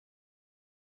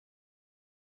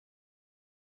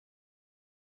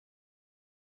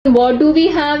What do we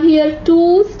have here?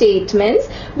 Two statements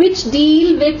which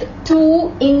deal with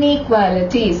two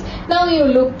inequalities. Now you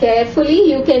look carefully,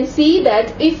 you can see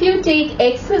that if you take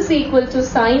x is equal to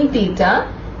sine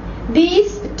theta,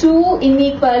 these two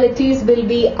inequalities will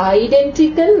be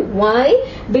identical. Why?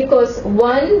 Because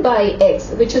 1 by x,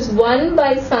 which is 1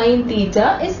 by sine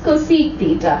theta, is cosec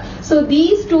theta. So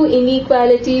these two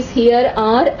inequalities here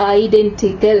are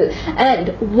identical. And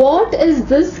what is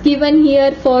this given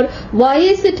here for? Why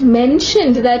is it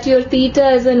mentioned that your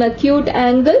theta is an acute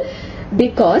angle?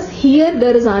 Because here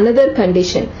there is another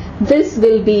condition. This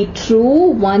will be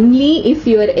true only if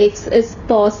your x is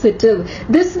positive.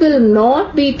 This will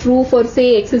not be true for,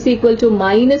 say, x is equal to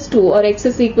 -2 or x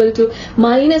is equal to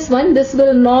 -1. This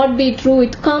will not be true.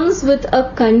 It comes with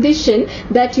a condition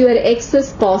that your x is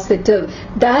positive.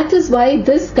 That is why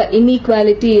this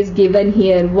inequality is given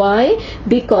here. Why?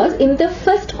 Because in the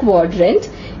first quadrant,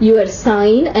 your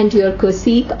sine and your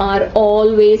cosec are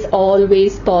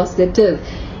always positive.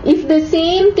 If the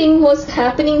same thing was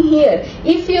happening here,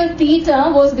 if your theta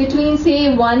was between,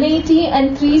 say, 180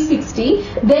 and 360,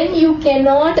 then you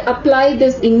cannot apply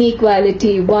this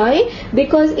inequality. Why?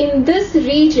 Because in this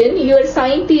region, your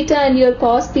sine theta and your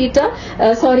cos theta,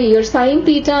 your sine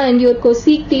theta and your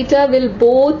cosec theta will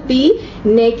both be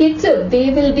negative. They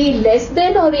will be less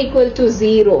than or equal to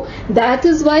 0. That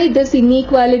is why this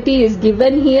inequality is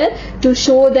given here, to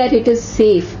show that it is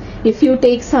safe. If you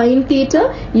take sine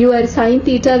theta, your sine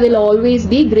theta will always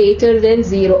be greater than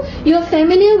 0. You are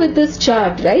familiar with this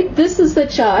chart, right? This is the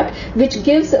chart which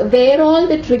gives where all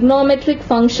the trigonometric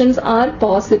functions are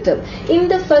positive. In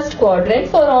the first quadrant,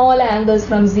 for all angles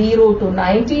from 0 to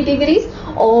 90 degrees,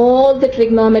 all the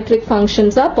trigonometric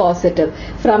functions are positive.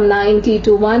 From 90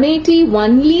 to 180,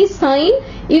 only sine.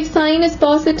 If sine is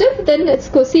positive, then its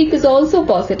cosec is also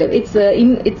positive.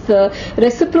 Its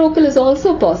reciprocal is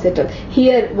also positive.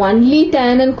 Here only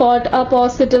tan and cot are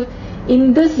positive.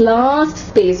 In this last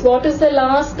space, what is the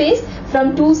last space?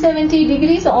 From 270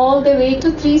 degrees all the way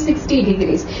to 360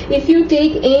 degrees. If you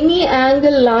take any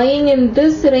angle lying in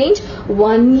this range,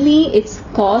 only its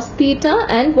cos theta,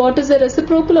 and what is the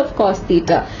reciprocal of cos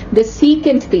theta? The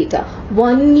secant theta.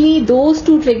 Only those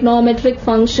two trigonometric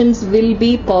functions will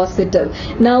be positive.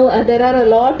 Now there are a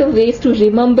lot of ways to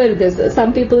remember this.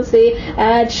 Some people say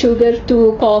add sugar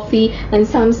to coffee, and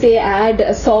some say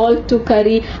add salt to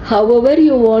curry. However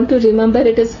you want to remember,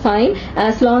 it is fine.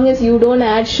 As long as you don't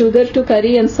add sugar to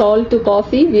curry and salt to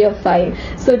coffee, we are fine.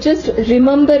 So just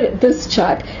remember this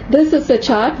chart. This is a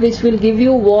chart which will give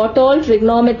you what all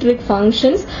trigonometric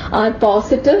functions are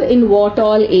positive in what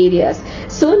all areas.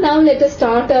 So now let us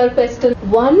start our question.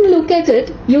 One look at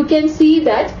it, you can see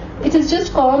that it is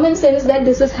just common sense that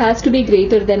this has to be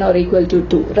greater than or equal to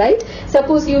 2, right?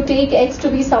 Suppose you take x to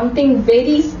be something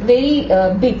very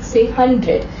big, say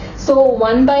 100. So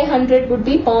 1 by 100 would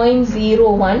be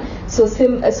 0.01.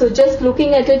 So just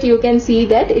looking at it, you can see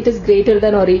that it is greater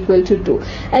than or equal to 2.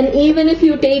 And even if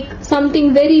you take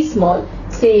something very small,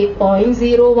 say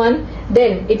 0.01,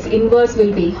 then its inverse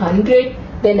will be 100.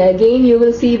 Then again you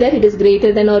will see that it is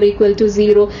greater than or equal to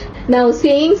 0. Now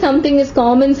saying something is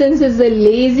common sense is the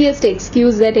laziest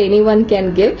excuse that anyone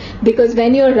can give, because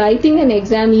when you are writing an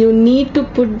exam, you need to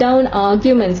put down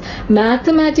arguments,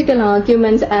 mathematical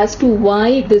arguments as to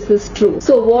why this is true.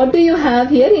 So what do you have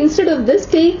here? Instead of this,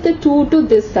 take the 2 to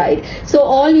this side. So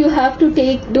all you have to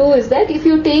do is that if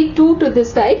you take 2 to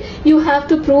this side, you have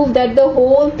to prove that the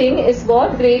whole thing is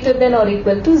what? Greater than or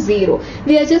equal to 0.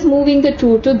 We are just moving the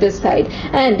 2 to this side.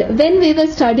 And when we were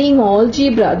studying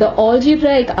algebra, the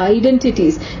algebraic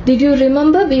identities, did you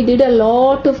remember we did a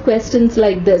lot of questions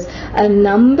like this? A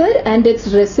number and its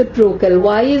reciprocal.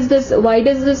 Why is this? Why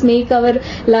does this make our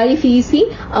life easy?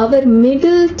 Our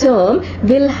middle term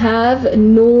will have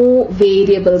no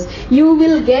variables. You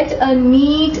will get a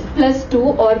neat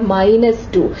 +2 or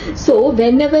 -2. So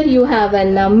whenever you have a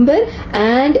number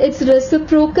and its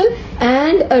reciprocal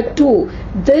and a 2,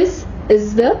 this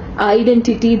is the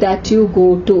identity that you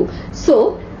go to.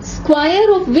 So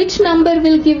square of which number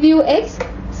will give you x?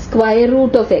 Square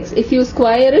root of x. If you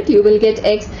square it, you will get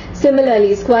x.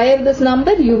 Similarly, square this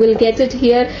number, you will get it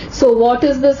here. So what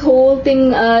is this whole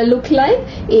thing look like?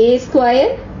 A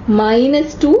square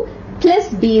 -2 plus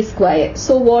b square.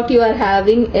 So what you are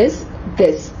having is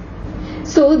this.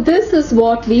 So this is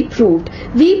what we proved.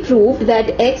 We proved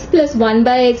that x plus 1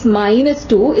 by x minus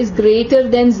 2 is greater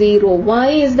than 0.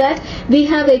 Why is that? We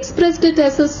have expressed it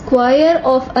as a square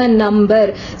of a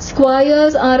number.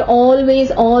 Squares are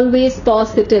always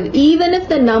positive. Even if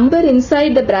the number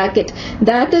inside the bracket,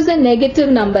 that is a negative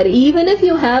number. Even if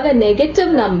you have a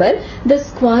negative number, the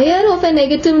square of a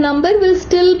negative number will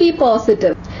still be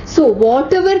positive. So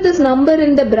whatever this number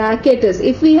in the bracket is,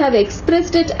 if we have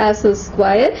expressed it as a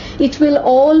square, it will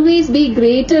always be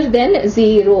greater than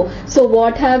 0. So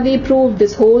what have we proved?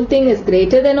 This whole thing is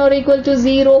greater than or equal to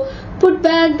 0. Put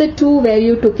back the 2 where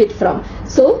you took it from.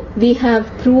 So we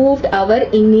have proved our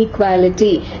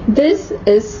inequality. This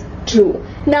is true.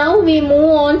 Now we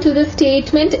move on to the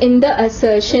statement in the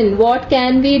assertion. What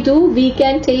can we do? We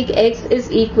can take x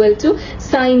is equal to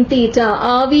sine theta.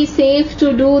 Are we safe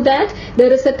to do that?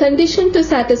 There is a condition to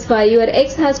satisfy. Your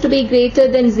x has to be greater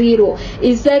than 0.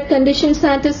 Is that condition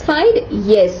satisfied?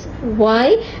 Yes. Why?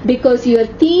 Because your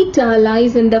theta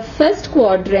lies in the first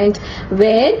quadrant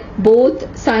where both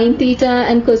sine theta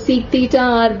and cosec theta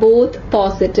are both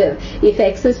positive. If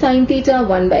x is sine theta,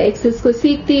 1 by x is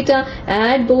cosec theta,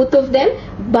 add both of them.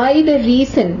 By the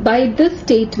reason, by this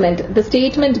statement, the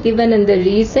statement given in the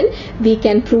reason, we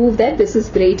can prove that this is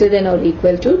greater than or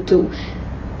equal to 2.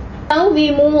 Now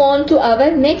we move on to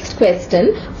our next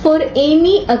question. For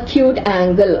any acute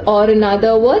angle, or in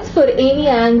other words, for any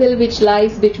angle which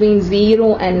lies between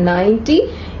 0 and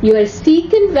 90, your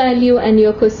secant value and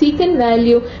your cosecant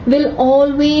value will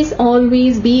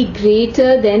always be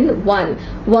greater than 1.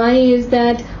 Why is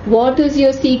that? What is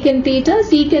your secant theta?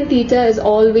 Secant theta is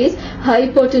always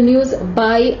hypotenuse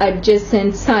by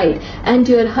adjacent side, and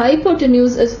your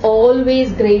hypotenuse is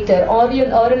always greater, or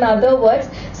in other words,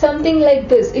 something like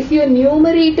this. If your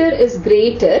numerator is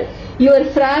greater, your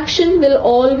fraction will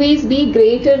always be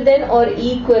greater than or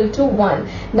equal to 1.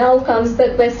 Now comes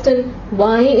the question,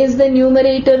 why is the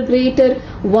numerator greater?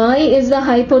 Why is the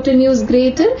hypotenuse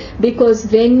greater? Because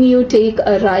when you take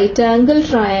a right angle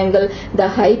triangle, the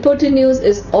hypotenuse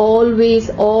is always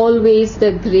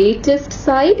the greatest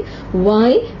side.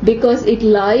 Why? Because it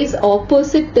lies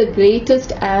opposite the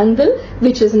greatest angle,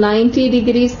 which is 90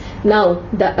 degrees. Now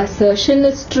the assertion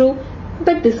is true,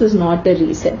 but this is not the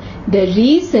reason. The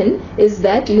reason is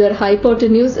that your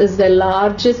hypotenuse is the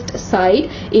largest side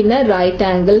in a right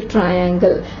angle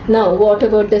triangle. Now what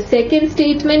about the second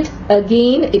statement?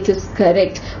 Again it is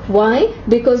correct. Why?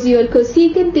 Because your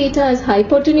cosecant theta is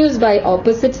hypotenuse by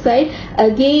opposite side.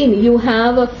 Again you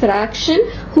have a fraction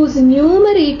whose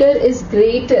numerator is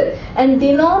greater and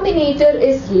denominator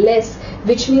is less.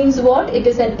 Which means what? It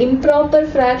is an improper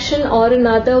fraction, or in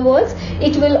other words,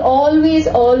 it will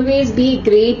always be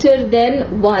greater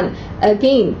than 1.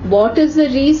 Again, what is the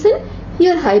reason?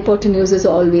 Your hypotenuse is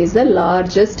always the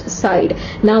largest side.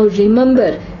 Now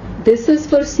remember, this is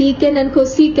for secant and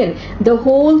cosecant. The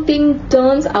whole thing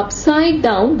turns upside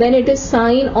down when it is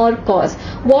sine or cos.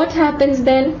 What happens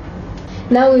then?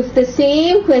 Now if the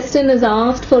same question is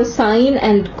asked for sine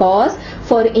and cos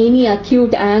for any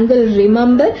acute angle,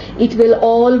 remember it will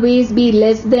always be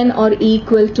less than or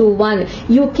equal to 1.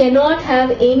 You cannot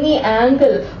have any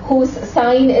angle whose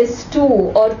sine is 2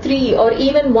 or 3 or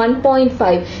even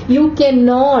 1.5. You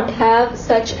cannot have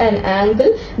such an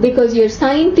angle because your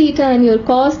sine theta and your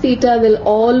cos theta will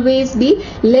always be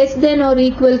less than or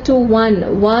equal to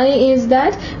 1. Why is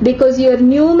that? Because your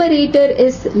numerator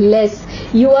is less.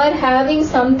 You are having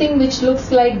something which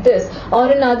looks like this,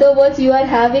 or in other words, you are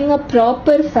having a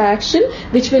proper fraction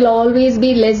which will always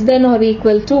be less than or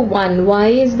equal to 1. Why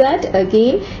is that?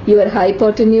 Again, your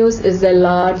hypotenuse is the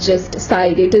largest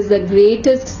side. It is the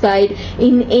greatest side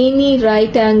in any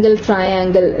right angle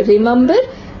triangle. Remember,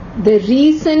 the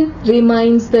reason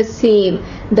remains the same.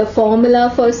 The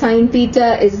formula for sine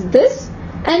theta is this,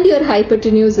 and your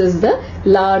hypotenuse is the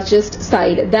largest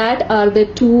side. That are the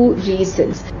two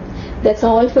reasons. That's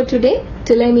all for today.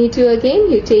 Till I meet you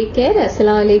again, you take care.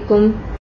 Assalamu alaikum.